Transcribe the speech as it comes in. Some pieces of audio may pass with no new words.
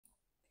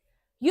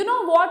You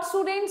know what,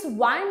 students,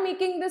 why I'm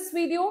making this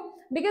video?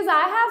 Because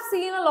I have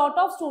seen a lot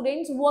of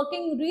students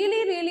working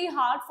really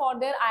hard for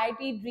their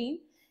IIT dream,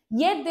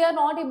 yet they are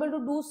not able to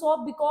do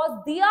so because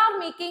they are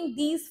making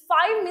these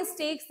 5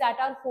 mistakes that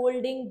are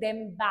holding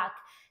them back.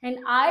 And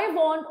I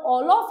want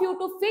all of you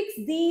to fix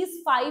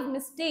these 5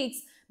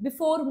 mistakes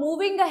before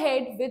moving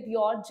ahead with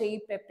your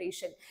JEE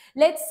preparation.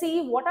 Let's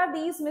see what are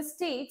these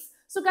mistakes.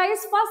 So guys,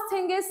 first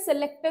thing is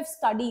selective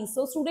studies.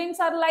 So students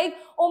are like,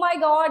 oh my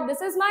god,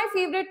 this is my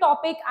favorite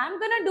topic, I'm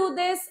gonna do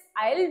this,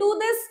 I'll do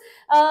this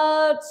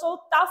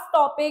so tough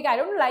topic, I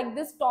don't like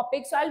this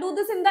topic, so I'll do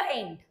this in the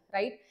end,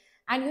 right?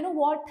 And you know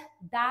what,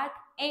 that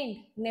end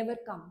never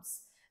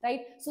comes,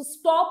 right? So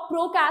stop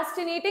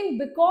procrastinating,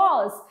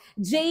 because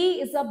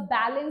JEE is a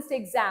balanced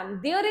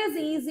exam. There is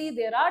easy,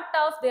 there are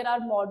tough, there are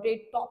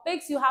moderate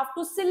topics. You have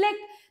to select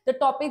the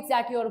topics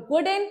that you're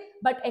good in,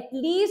 but at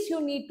least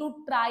you need to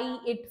try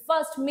it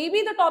first.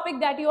 Maybe the topic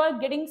that you are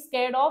getting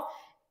scared of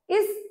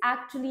is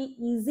actually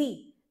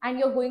easy and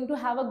you're going to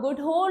have a good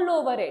hold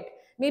over it.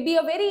 Maybe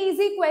a very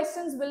easy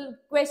question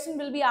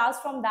will be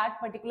asked from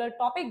that particular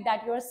topic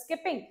that you are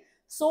skipping.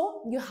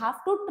 So you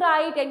have to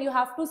try it and you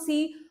have to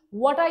see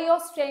what are your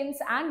strengths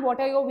and what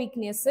are your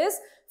weaknesses.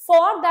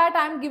 For that,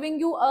 I'm giving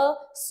you a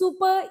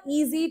super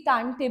easy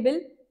timetable,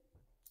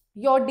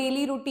 your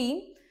daily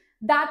routine.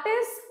 That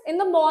is, in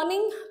the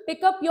morning,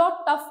 pick up your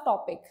tough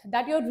topic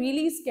that you're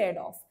really scared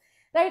of,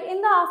 right?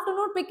 In the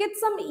afternoon, pick it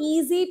some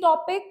easy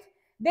topic.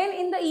 Then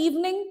in the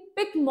evening,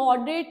 pick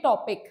moderate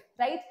topic,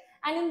 right?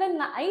 And in the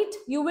night,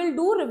 you will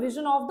do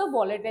revision of the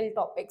volatile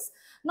topics.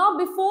 Now,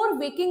 before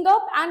waking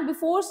up and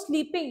before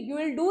sleeping, you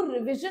will do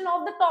revision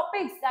of the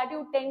topics that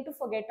you tend to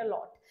forget a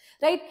lot,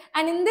 right?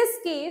 And in this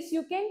case,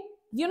 you can,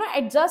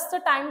 adjust the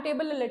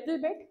timetable a little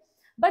bit.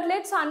 But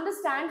let's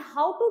understand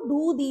how to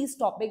do these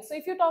topics. So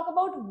if you talk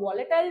about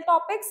volatile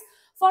topics,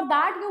 for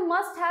that you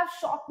must have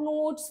short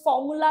notes,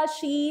 formula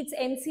sheets,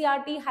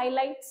 NCERT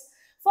highlights.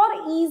 For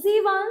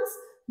easy ones,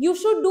 you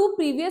should do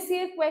previous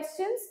year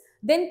questions,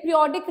 then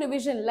periodic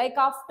revision, like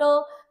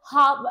after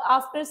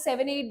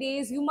 7-8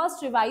 days, you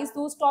must revise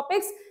those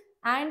topics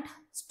and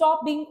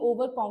stop being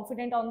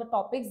overconfident on the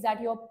topics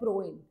that you're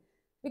pro in,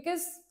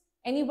 because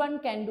anyone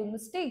can do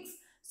mistakes.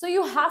 So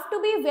you have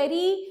to be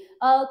very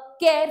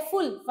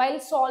careful while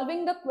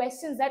solving the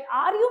questions, that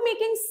are you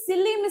making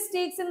silly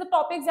mistakes in the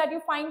topics that you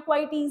find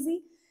quite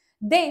easy.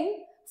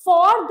 Then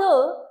for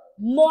the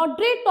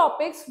moderate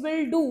topics,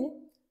 we'll do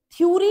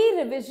theory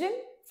revision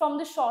from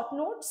the short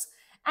notes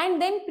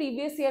and then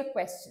previous year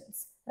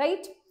questions,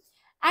 right?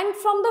 And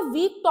from the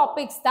weak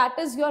topics, that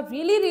is you're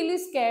really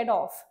scared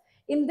of,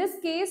 in this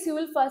case you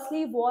will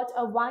firstly watch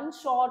a one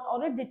shot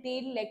or a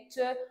detailed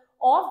lecture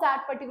of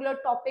that particular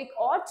topic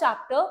or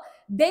chapter,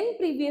 then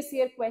previous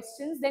year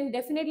questions. Then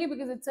definitely,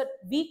 because it's a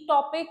weak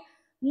topic,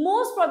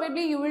 most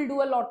probably you will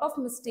do a lot of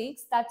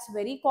mistakes, that's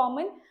very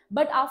common.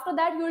 But after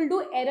that, you will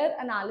do error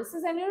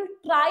analysis and you'll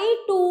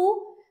try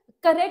to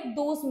correct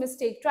those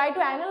mistakes, try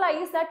to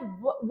analyze that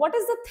what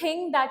is the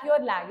thing that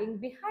you're lagging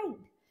behind,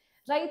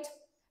 right?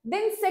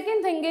 Then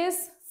second thing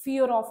is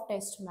fear of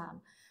test.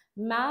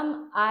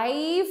 Ma'am,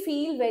 I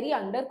feel very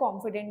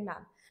underconfident,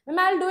 ma'am. Ma'am,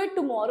 I'll do it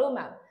tomorrow,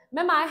 ma'am.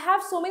 Ma'am, I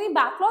have so many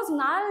backlogs,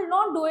 now I'll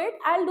not do it.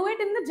 I'll do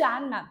it in the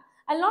Jan, ma'am.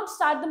 I'll not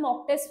start the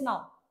mock test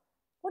now.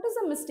 What is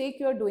the mistake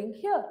you're doing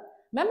here?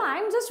 Ma'am,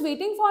 I'm just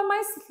waiting for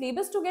my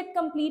syllabus to get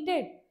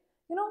completed.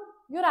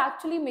 You're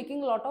actually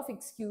making a lot of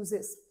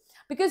excuses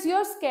because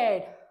you're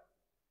scared.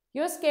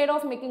 You're scared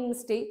of making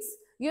mistakes.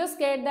 You're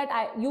scared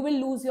that you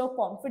will lose your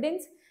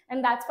confidence,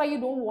 and that's why you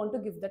don't want to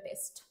give the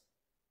test.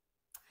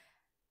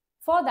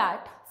 For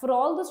that, for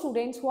all the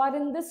students who are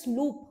in this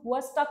loop, who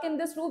are stuck in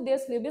this loop, their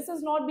syllabus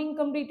is not being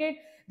completed,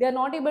 they are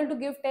not able to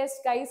give test,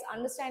 guys,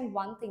 understand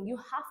one thing, you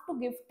have to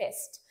give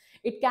test.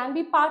 It can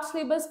be part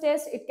syllabus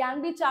test, it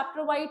can be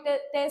chapter wide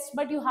test,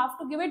 but you have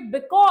to give it,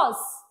 because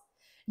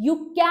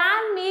you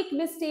can make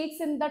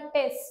mistakes in the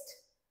test,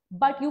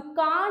 but you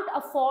can't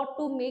afford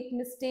to make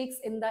mistakes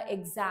in the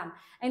exam.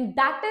 And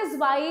that is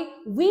why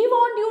we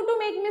want you to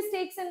make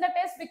mistakes in the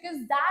test,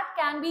 because that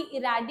can be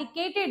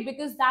eradicated,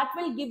 because that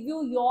will give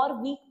you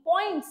your weak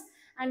points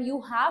and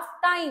you have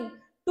time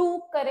to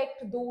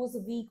correct those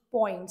weak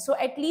points. So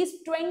at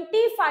least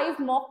 25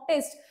 mock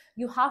tests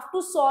you have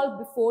to solve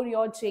before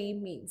your JEE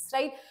mains,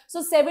 right?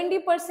 So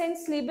 70%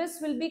 syllabus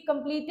will be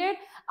completed.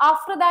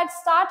 After that,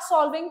 start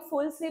solving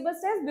full syllabus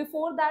test.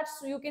 Before that,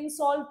 so you can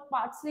solve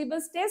part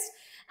syllabus test.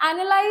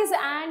 Analyze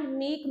and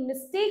make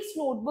mistakes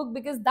notebook,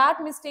 because that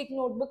mistake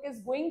notebook is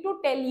going to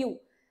tell you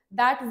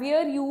that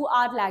where you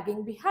are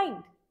lagging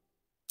behind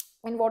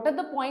and what are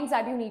the points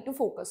that you need to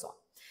focus on.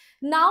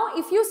 Now,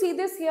 if you see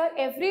this here,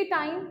 every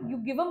time you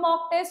give a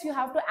mock test, you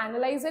have to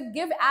analyze it.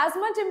 Give as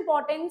much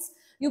importance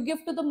you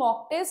give to the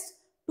mock test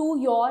to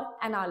your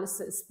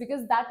analysis,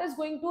 because that is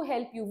going to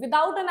help you.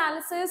 Without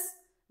analysis,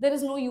 there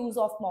is no use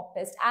of mock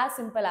test. As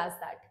simple as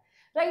that,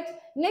 right?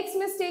 Next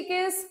mistake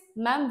is,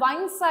 ma'am,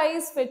 one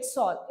size fits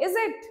all. Is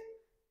it?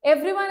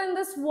 Everyone in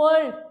this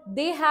world,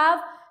 they have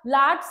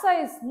large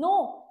size.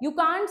 No, you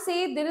can't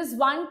say there is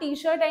one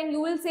t-shirt and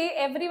you will say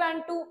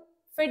everyone to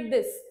fit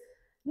this?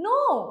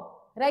 No,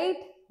 right?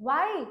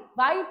 Why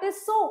it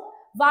is so?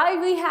 Why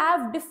we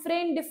have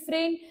different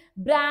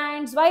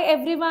brands? Why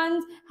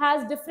everyone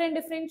has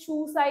different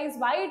shoe size?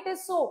 Why it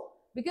is so?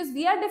 Because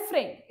we are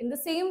different. In the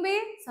same way,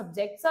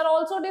 subjects are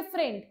also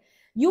different.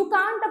 You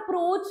can't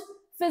approach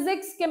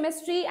physics,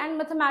 chemistry, and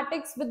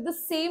mathematics with the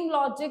same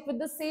logic, with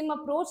the same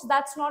approach.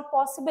 That's not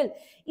possible.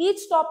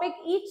 Each topic,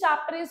 each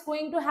chapter is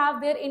going to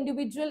have their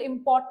individual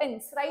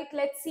importance, right?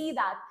 Let's see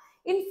that.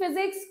 In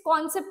physics,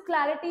 concept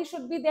clarity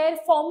should be there.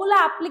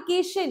 Formula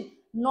application,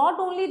 not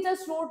only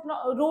just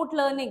rote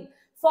learning.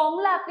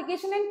 Formula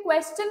application and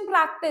question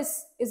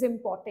practice is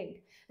important,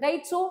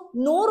 right? So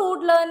no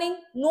rote learning,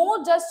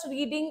 no just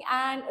reading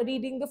and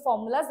reading the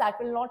formulas. That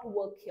will not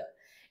work here.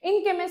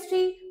 In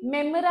chemistry,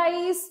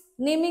 memorize,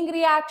 naming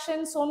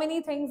reactions, so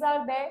many things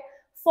are there.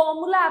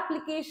 Formula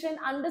application,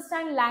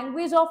 understand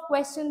language of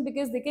question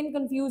because they can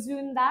confuse you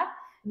in that.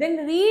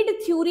 Then read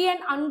theory and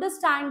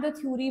understand the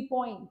theory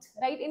point,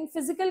 right? In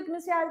physical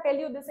chemistry, I'll tell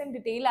you this in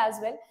detail as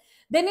well.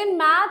 Then in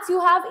maths, you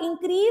have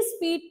increased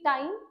speed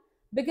time,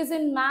 because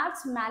in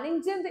maths,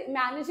 managing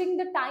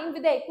the time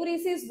with the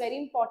accuracy is very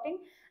important.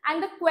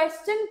 And the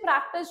question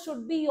practice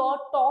should be your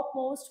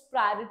topmost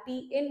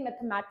priority in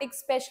mathematics,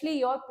 especially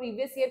your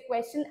previous year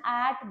question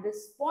at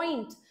this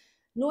point.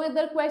 No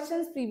other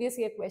questions, previous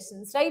year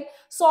questions, right?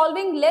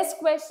 Solving less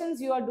questions,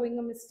 you are doing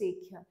a mistake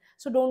here.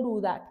 So don't do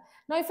that.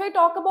 Now, if I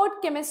talk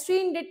about chemistry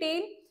in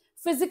detail,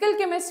 physical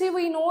chemistry,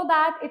 we know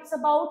that it's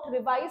about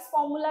revised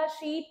formula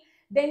sheet,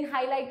 then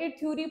highlighted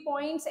theory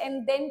points,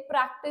 and then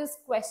practice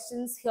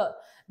questions here.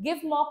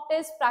 Give mock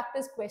test,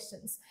 practice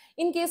questions.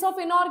 In case of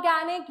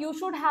inorganic, you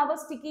should have a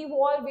sticky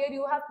wall where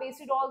you have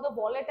pasted all the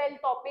volatile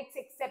topics,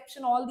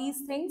 exception, all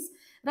these things,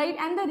 right?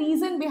 And the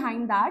reason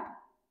behind that.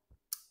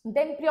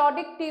 Then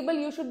periodic table,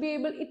 you should be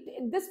able,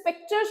 this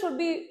picture should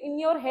be in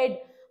your head,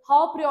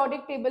 how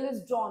periodic table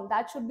is drawn.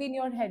 That should be in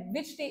your head,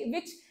 which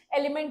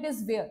element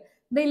is where.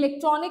 The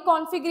electronic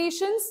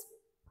configurations,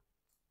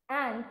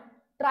 and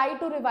try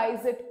to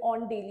revise it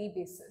on daily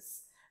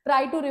basis.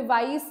 Try to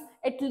revise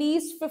at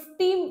least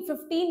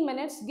 15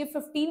 minutes, give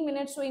 15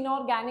 minutes to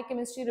inorganic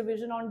chemistry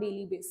revision on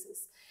daily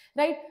basis,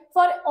 right?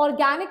 For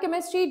organic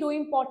chemistry, do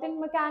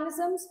important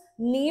mechanisms,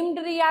 named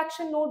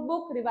reaction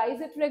notebook, revise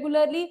it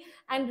regularly,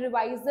 and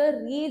revise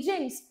the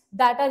reagents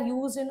that are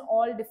used in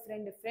all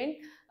different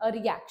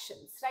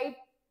reactions, right?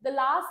 The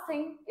last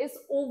thing is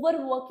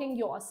overworking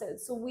yourself.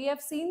 So we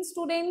have seen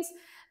students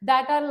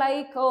that are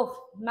like, oh,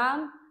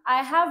 ma'am,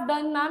 I have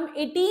done, ma'am,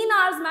 18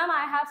 hours, ma'am,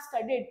 I have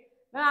studied.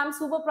 Ma'am, I'm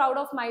super proud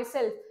of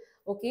myself.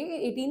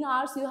 Okay, 18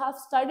 hours you have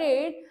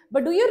studied,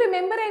 but do you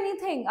remember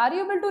anything? Are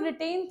you able to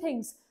retain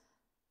things?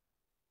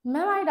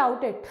 Ma'am, I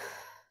doubt it.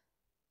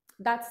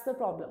 That's the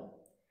problem.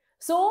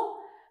 So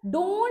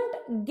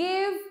don't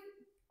give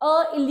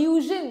a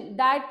illusion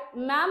that,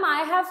 ma'am,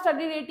 I have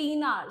studied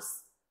 18 hours.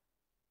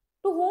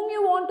 To whom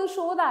you want to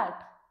show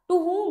that? To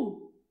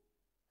whom?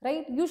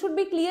 Right? You should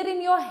be clear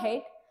in your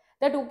head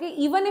that, okay,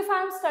 even if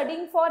I'm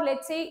studying for,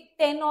 let's say,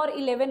 10 or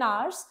 11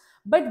 hours,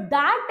 but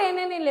that 10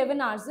 and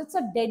 11 hours, it's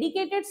a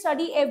dedicated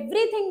study.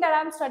 Everything that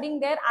I'm studying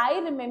there, I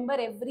remember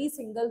every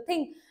single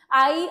thing.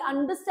 I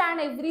understand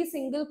every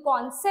single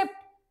concept.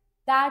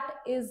 That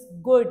is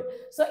good.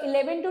 So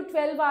 11 to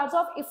 12 hours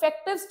of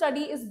effective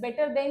study is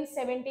better than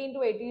 17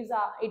 to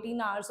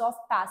 18 hours of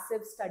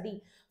passive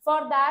study.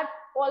 For that,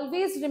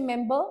 always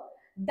remember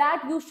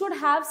that you should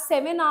have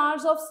 7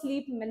 hours of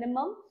sleep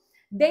minimum.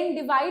 Then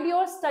divide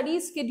your study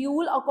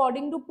schedule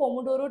according to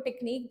Pomodoro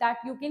technique, that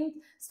you can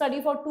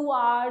study for 2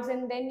 hours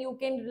and then you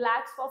can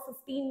relax for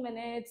 15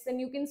 minutes. Then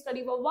you can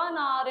study for 1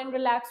 hour and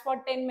relax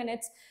for 10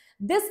 minutes.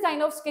 This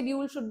kind of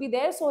schedule should be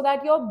there so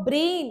that your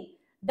brain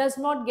does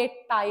not get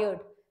tired,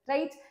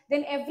 right?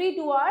 Then every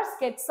 2 hours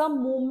get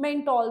some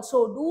movement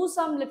also. Do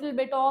some little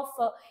bit of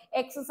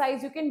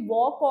exercise. You can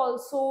walk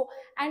also.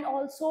 And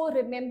also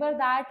remember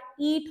that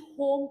eat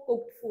home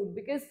cooked food,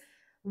 because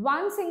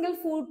one single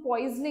food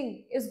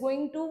poisoning is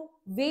going to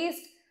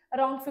waste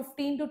around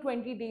 15 to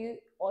 20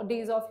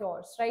 days of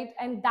yours, right?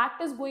 And that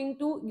is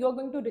you're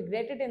going to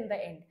regret it in the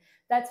end.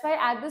 That's why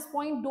at this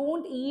point,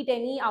 don't eat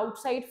any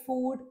outside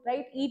food,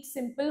 right? Eat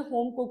simple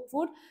home cooked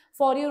food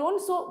for your own.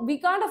 So we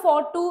can't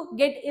afford to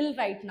get ill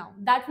right now.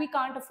 That we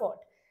can't afford,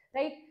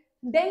 right?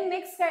 Then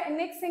next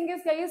thing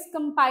is, guys,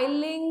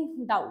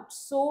 compiling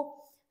doubts. So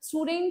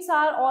students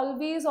are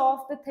always of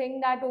the thing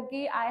that,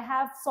 okay, I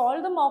have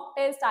solved the mock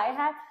test,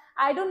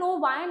 I don't know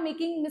why I'm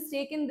making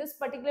mistake in this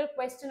particular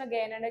question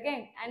again and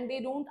again, and they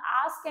don't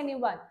ask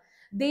anyone.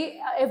 They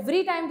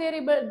every time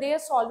they are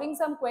solving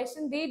some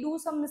question, they do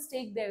some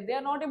mistake there. They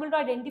are not able to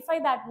identify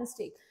that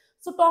mistake.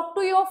 So talk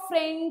to your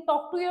friend,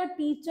 talk to your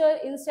teacher.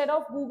 Instead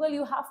of Google,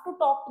 you have to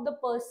talk to the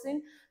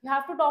person. You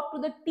have to talk to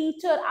the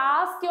teacher.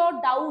 Ask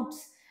your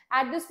doubts.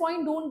 At this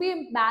point, don't be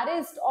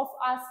embarrassed of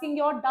asking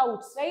your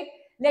doubts, right?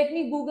 Let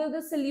me Google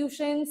the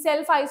solution,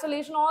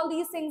 self-isolation. All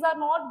these things are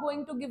not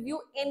going to give you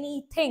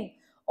anything.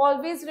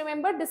 Always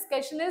remember,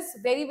 discussion is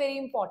very, very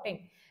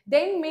important.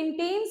 Then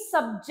maintain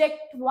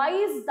subject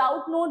wise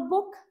doubt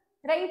notebook,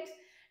 right?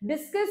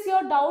 discuss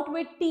your doubt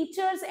with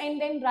teachers and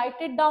then write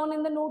it down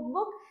in the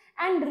notebook,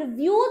 and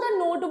review the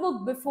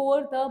notebook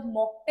before the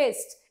mock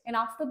test. And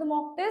after the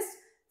mock test,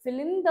 fill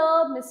in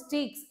the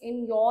mistakes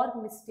in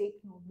your mistake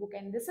notebook.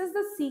 And this is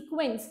the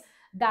sequence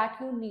that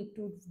you need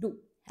to do,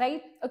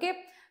 right? Okay.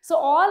 So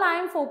all I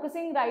am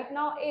focusing right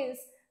now is,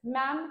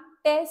 ma'am,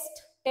 test,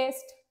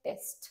 test,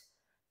 test.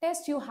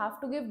 Test you have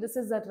to give. This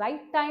is the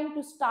right time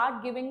to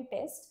start giving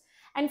tests.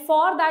 And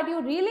for that,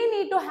 you really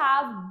need to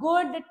have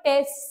good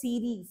test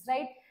series,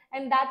 right?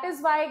 And that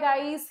is why,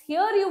 guys,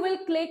 here you will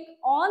click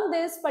on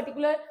this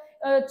particular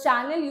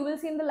channel. You will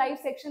see in the live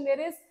section there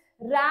is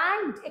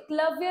ranked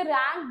Eklavya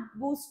ranked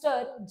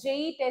booster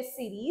JEE test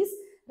series,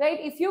 right?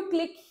 If you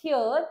click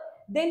here,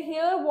 then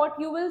here what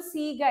you will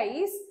see,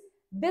 guys,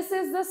 this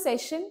is the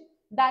session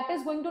that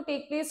is going to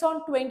take place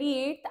on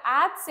 28th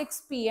at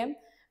 6 p.m.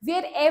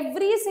 where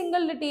every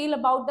single detail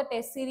about the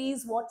test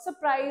series, what's the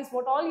price,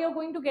 what all you're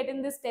going to get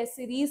in this test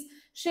series,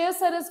 Shreya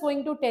sir is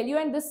going to tell you.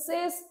 And this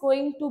is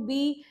going to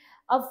be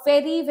a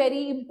very,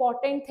 very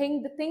important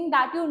thing, the thing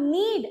that you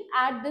need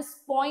at this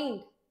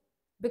point,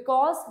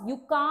 because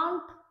you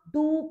can't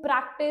do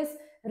practice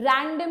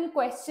random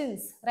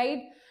questions,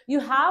 right? You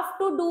have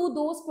to do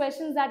those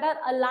questions that are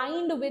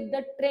aligned with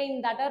the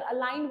trend, that are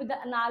aligned with the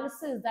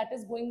analysis that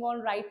is going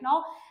on right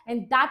now.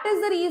 And that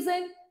is the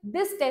reason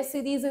this test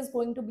series is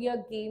going to be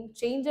a game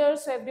changer.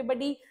 So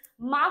everybody,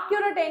 mark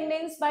your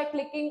attendance by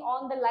clicking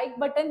on the like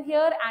button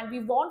here, and we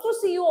want to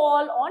see you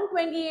all on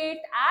 28th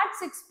at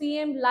 6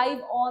 p.m. live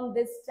on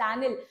this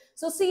channel.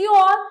 So see you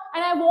all,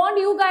 and I want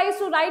you guys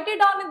to write it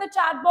down in the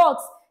chat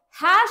box.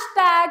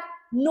 Hashtag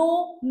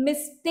no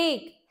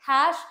mistake.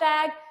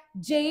 Hashtag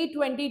JEE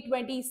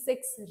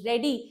 2026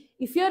 ready.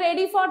 If you're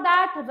ready for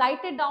that,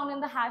 write it down in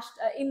the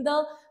in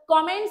the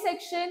comment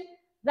section.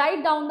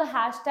 Write down the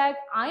hashtag.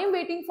 I am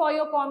waiting for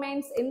your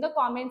comments in the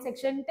comment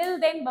section. Till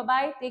then, bye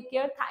bye. Take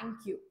care.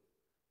 Thank you.